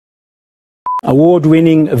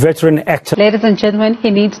Award-winning veteran actor. Ladies and gentlemen,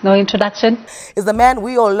 he needs no introduction. Is the man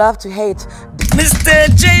we all love to hate,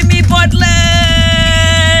 Mr. Jamie Bartlett!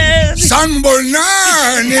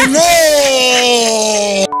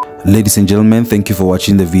 Ladies and gentlemen, thank you for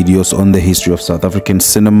watching the videos on the history of South African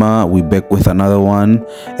cinema. We're back with another one,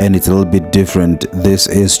 and it's a little bit different. This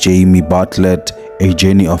is Jamie Bartlett, A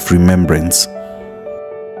Journey of Remembrance.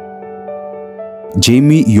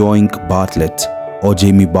 Jamie Yoink Bartlett, or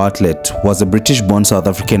Jamie Bartlett, was a British-born South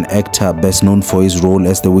African actor best known for his role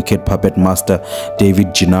as the wicked puppet master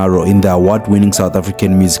David Gennaro in the award-winning South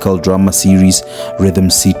African musical drama series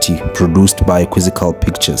Rhythm City, produced by Quizzical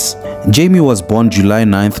Pictures. Jamie was born July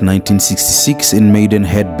 9, 1966 in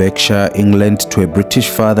Maidenhead, Berkshire, England, to a British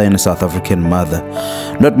father and a South African mother.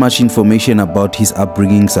 Not much information about his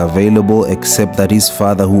upbringing is available, except that his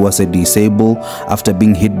father, who was a disabled after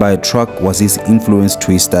being hit by a truck, was his influence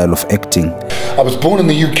to his style of acting. I was born in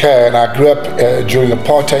the UK and I grew up during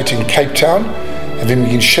apartheid in Cape Town, having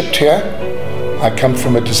been shipped here. I come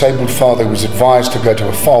from a disabled father who was advised to go to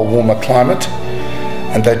a far warmer climate,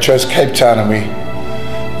 and they chose Cape Town, and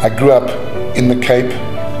I grew up in the Cape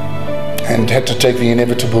and had to take the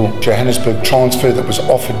inevitable Johannesburg transfer that was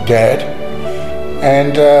offered Dad,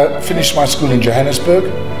 and finished my school in Johannesburg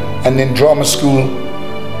and then drama school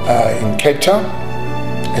in Cape Town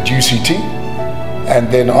at UCT.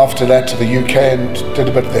 And then after that to the UK and did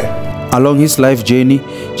a bit there. Along his life journey,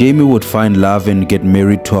 Jamie would find love and get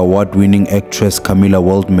married to award-winning actress Camilla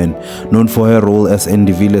Waldman, known for her role as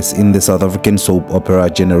Andy Villiers in the South African soap opera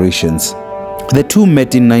Generations. The two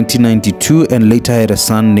met in 1992 and later had a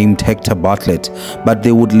son named Hector Bartlett, but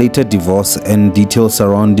they would later divorce, and details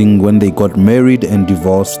surrounding when they got married and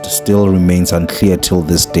divorced still remains unclear till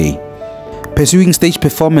this day. Pursuing stage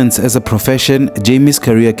performance as a profession, Jamie's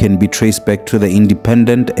career can be traced back to the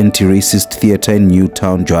independent anti-racist theatre in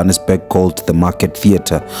Newtown, Johannesburg called the Market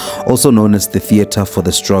Theatre, also known as the Theatre for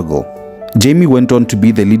the Struggle. Jamie went on to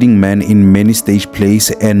be the leading man in many stage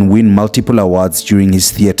plays and win multiple awards during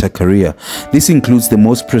his theatre career. This includes the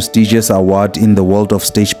most prestigious award in the world of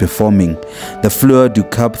stage performing, the Fleur du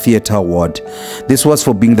Cap Theatre Award. This was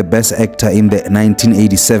for being the best actor in the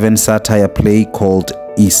 1987 satire play called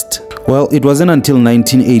East. Well, it wasn't until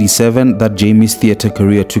 1987 that Jamie's theatre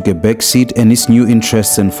career took a backseat and his new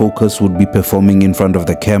interests and focus would be performing in front of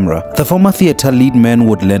the camera. The former theatre lead man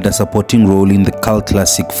would land a supporting role in the cult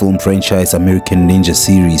classic film franchise American Ninja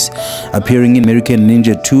series, appearing in American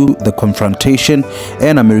Ninja 2, The Confrontation,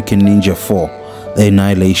 and American Ninja 4, The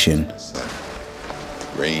Annihilation.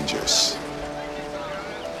 Rangers,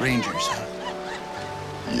 huh?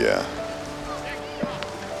 Yeah.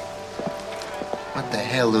 What the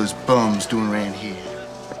hell those bums doing around here?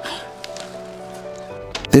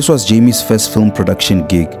 This was Jamie's first film production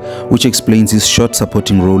gig, which explains his short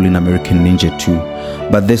supporting role in American Ninja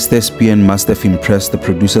 2. But this thespian must have impressed the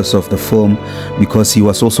producers of the film, because he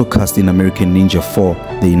was also cast in American Ninja 4,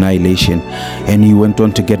 The Annihilation, and he went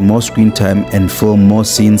on to get more screen time and film more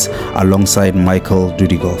scenes alongside Michael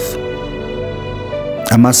Dudikoff.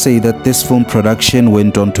 I must say that this film production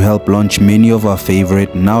went on to help launch many of our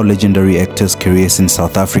favorite, now legendary actors' careers in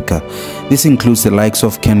South Africa. This includes the likes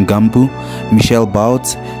of Ken Gambu, Michelle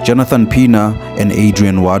Bouts, Jonathan Pienaar, and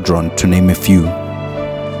Adrian Wadron, to name a few.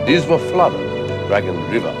 These were flooded, Dragon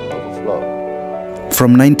River overflowed.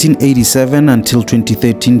 From 1987 until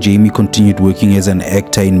 2013, Jamie continued working as an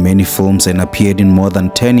actor in many films and appeared in more than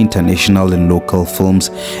 10 international and local films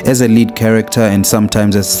as a lead character and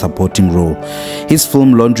sometimes as a supporting role. His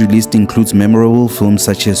film laundry list includes memorable films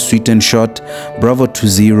such as Sweet and Short, Bravo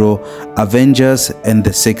 20, Avengers, and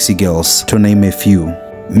The Sexy Girls, to name a few.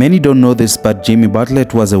 Many don't know this, but Jamie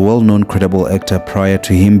Bartlett was a well-known credible actor prior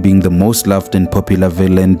to him being the most loved and popular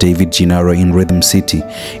villain David Gennaro in Rhythm City.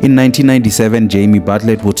 In 1997, Jamie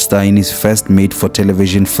Bartlett would star in his first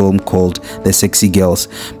made-for-television film called The Sexy Girls,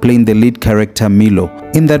 playing the lead character Milo.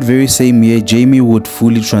 In that very same year, Jamie would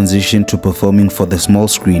fully transition to performing for the small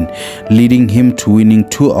screen, leading him to winning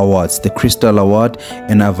 2 awards, the Crystal Award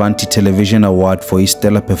and Avanti Television Award, for his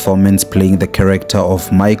stellar performance playing the character of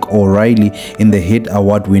Mike O'Reilly in the hit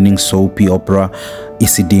award-winning soapy opera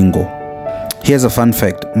Isidingo. Here's a fun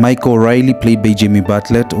fact: Mike O'Reilly, played by Jamie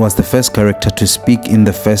Bartlett, was the first character to speak in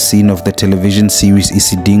the first scene of the television series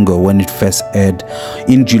Isidingo when it first aired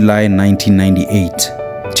in July 1998.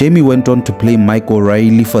 Jamie went on to play Mike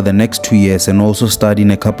O'Reilly for the next 2 years and also starred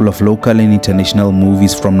in a couple of local and international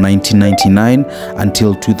movies from 1999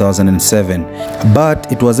 until 2007.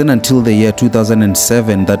 But it wasn't until the year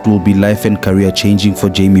 2007 that will be life and career changing for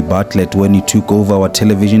Jamie Bartlett, when he took over our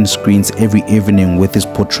television screens every evening with his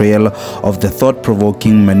portrayal of the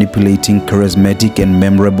thought-provoking, manipulating, charismatic and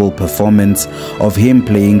memorable performance of him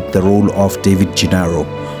playing the role of David Gennaro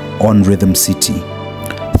on Rhythm City.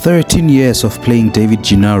 13 years of playing David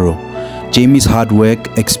Gennaro. Jamie's hard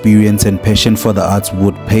work, experience and passion for the arts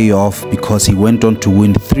would pay off, because he went on to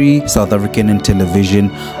win 3 South African television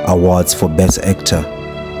awards for Best Actor.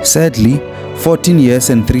 Sadly, 14 years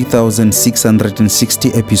and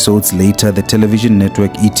 3,660 episodes later, the television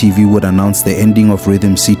network ETV would announce the ending of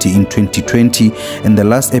Rhythm City in 2020, and the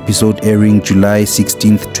last episode airing July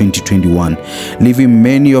 16th, 2021, leaving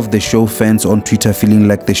many of the show fans on Twitter feeling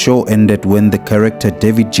like the show ended when the character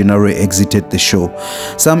David Gennaro exited the show.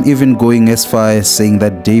 Some even going as far as saying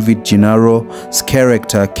that David Gennaro's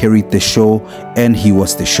character carried the show and he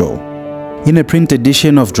was the show. In a print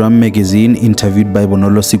edition of Drum magazine, interviewed by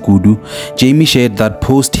Bonolo Sikudu, Jamie shared that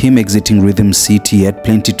post him exiting Rhythm City, he had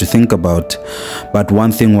plenty to think about. But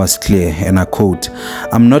one thing was clear, and I quote,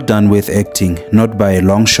 "I'm not done with acting, not by a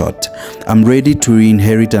long shot. I'm ready to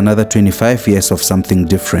re-inherit another 25 years of something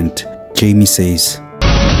different," Jamie says.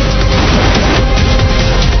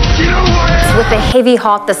 With a heavy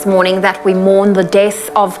heart this morning that we mourn the death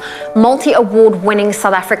of multi-award winning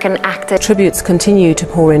South African actor. Tributes continue to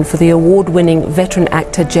pour in for the award-winning veteran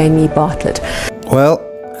actor Jamie Bartlett. Well,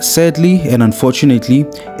 sadly and unfortunately,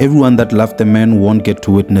 everyone that loved the man won't get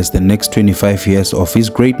to witness the next 25 years of his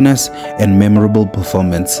greatness and memorable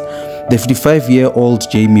performance. The 55-year-old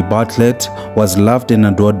Jamie Bartlett was loved and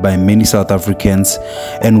adored by many South Africans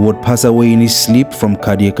and would pass away in his sleep from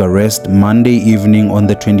cardiac arrest Monday evening on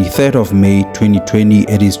the 23rd of May 2020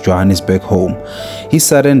 at his Johannesburg home. His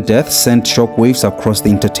sudden death sent shockwaves across the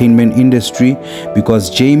entertainment industry, because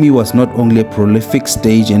Jamie was not only a prolific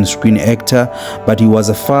stage and screen actor, but he was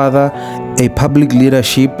a father, a public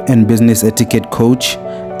leadership and business etiquette coach,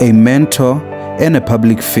 a mentor and a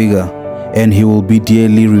public figure, and he will be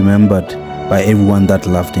dearly remembered by everyone that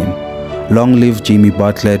loved him. Long live Jamie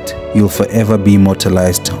Bartlett, you'll forever be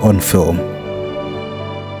immortalized on film.